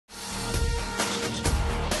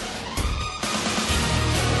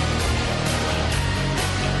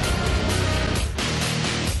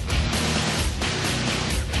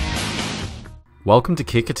Welcome to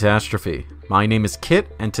Kit Katastrophe. My name is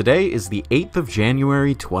Kit, and today is the 8th of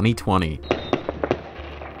January, 2020.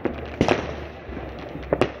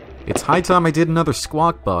 It's high time I did another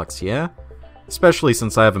Squawkbox, yeah? Especially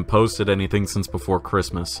since I haven't posted anything since before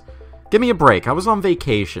Christmas. Give me a break, I was on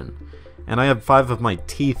vacation, and I had 5 of my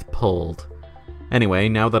teeth pulled. Anyway,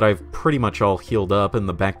 now that I've pretty much all healed up and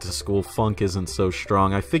the back-to-school funk isn't so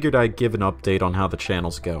strong, I figured I'd give an update on how the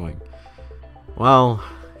channel's going. Well,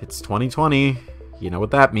 it's 2020. You know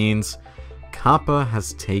what that means. COPPA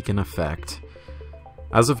has taken effect.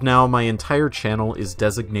 As of now, my entire channel is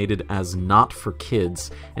designated as not for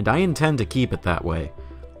kids, and I intend to keep it that way.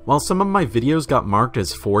 While some of my videos got marked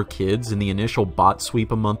as for kids in the initial bot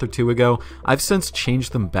sweep a month or two ago, I've since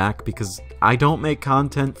changed them back because I don't make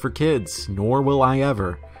content for kids, nor will I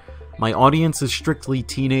ever. My audience is strictly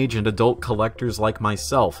teenage and adult collectors like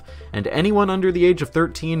myself, and anyone under the age of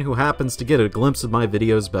 13 who happens to get a glimpse of my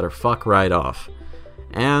videos better fuck right off.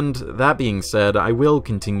 And, that being said, I will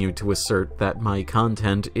continue to assert that my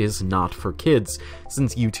content is not for kids,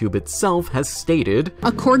 since YouTube itself has stated,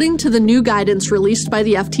 according to the new guidance released by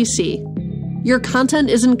the FTC, your content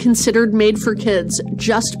isn't considered made for kids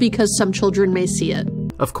just because some children may see it.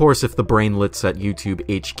 Of course, if the brainlets at YouTube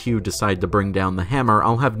HQ decide to bring down the hammer,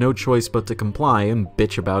 I'll have no choice but to comply and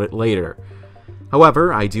bitch about it later.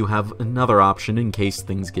 However, I do have another option in case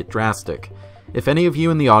things get drastic. If any of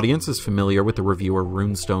you in the audience is familiar with the reviewer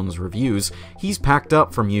Runestone's reviews, he's packed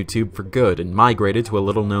up from YouTube for good and migrated to a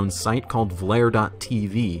little-known site called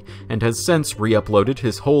Vlare.tv, and has since re-uploaded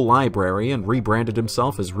his whole library and rebranded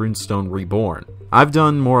himself as Runestone Reborn. I've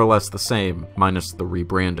done more or less the same, minus the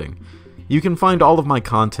rebranding. You can find all of my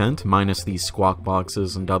content, minus these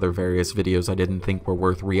Squawkboxes and other various videos I didn't think were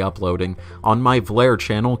worth re-uploading, on my Vlare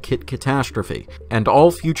channel, Kit Katastrophe, and all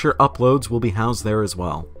future uploads will be housed there as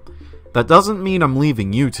well. That doesn't mean I'm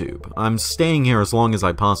leaving YouTube. I'm staying here as long as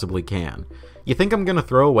I possibly can. You think I'm gonna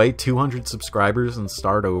throw away 200 subscribers and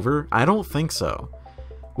start over? I don't think so.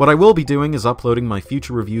 What I will be doing is uploading my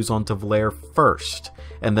future reviews onto Vlare first,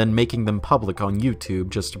 and then making them public on YouTube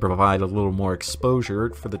just to provide a little more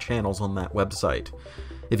exposure for the channels on that website.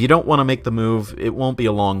 If you don't want to make the move, it won't be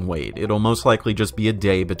a long wait. It'll most likely just be a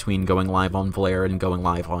day between going live on Vlare and going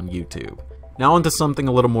live on YouTube. Now onto something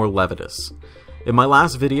a little more levitous. In my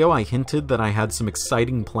last video, I hinted that I had some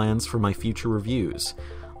exciting plans for my future reviews.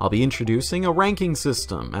 I'll be introducing a ranking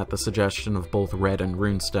system at the suggestion of both Red and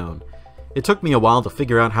Runestone. It took me a while to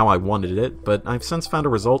figure out how I wanted it, but I've since found a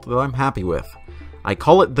result that I'm happy with. I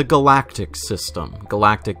call it the Galactic system,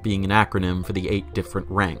 Galactic being an acronym for the 8 different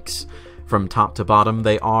ranks. From top to bottom,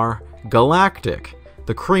 they are Galactic,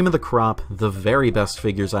 the cream of the crop, the very best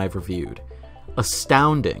figures I've reviewed.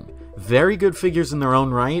 Astounding, very good figures in their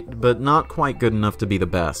own right, but not quite good enough to be the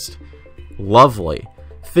best. Lovely,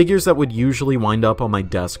 figures that would usually wind up on my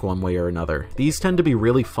desk one way or another. These tend to be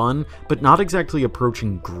really fun, but not exactly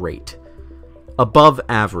approaching great. Above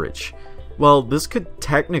average. Well, this could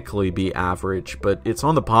technically be average, but it's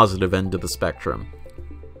on the positive end of the spectrum.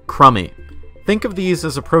 Crummy. Think of these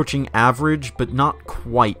as approaching average, but not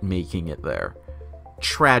quite making it there.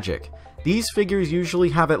 Tragic. These figures usually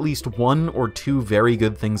have at least 1 or 2 very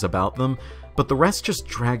good things about them, but the rest just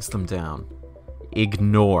drags them down.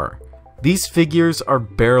 Ignore. These figures are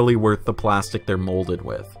barely worth the plastic they're molded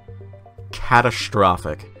with.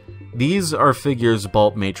 Catastrophic. These are figures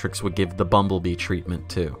Bolt Matrix would give the Bumblebee treatment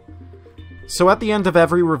to. So at the end of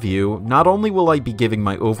every review, not only will I be giving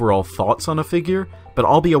my overall thoughts on a figure, but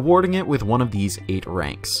I'll be awarding it with one of these 8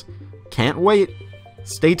 ranks. Can't wait!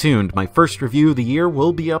 Stay tuned, my first review of the year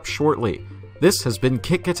will be up shortly. This has been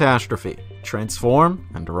Kit Katastrophe. Transform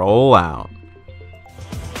and roll out.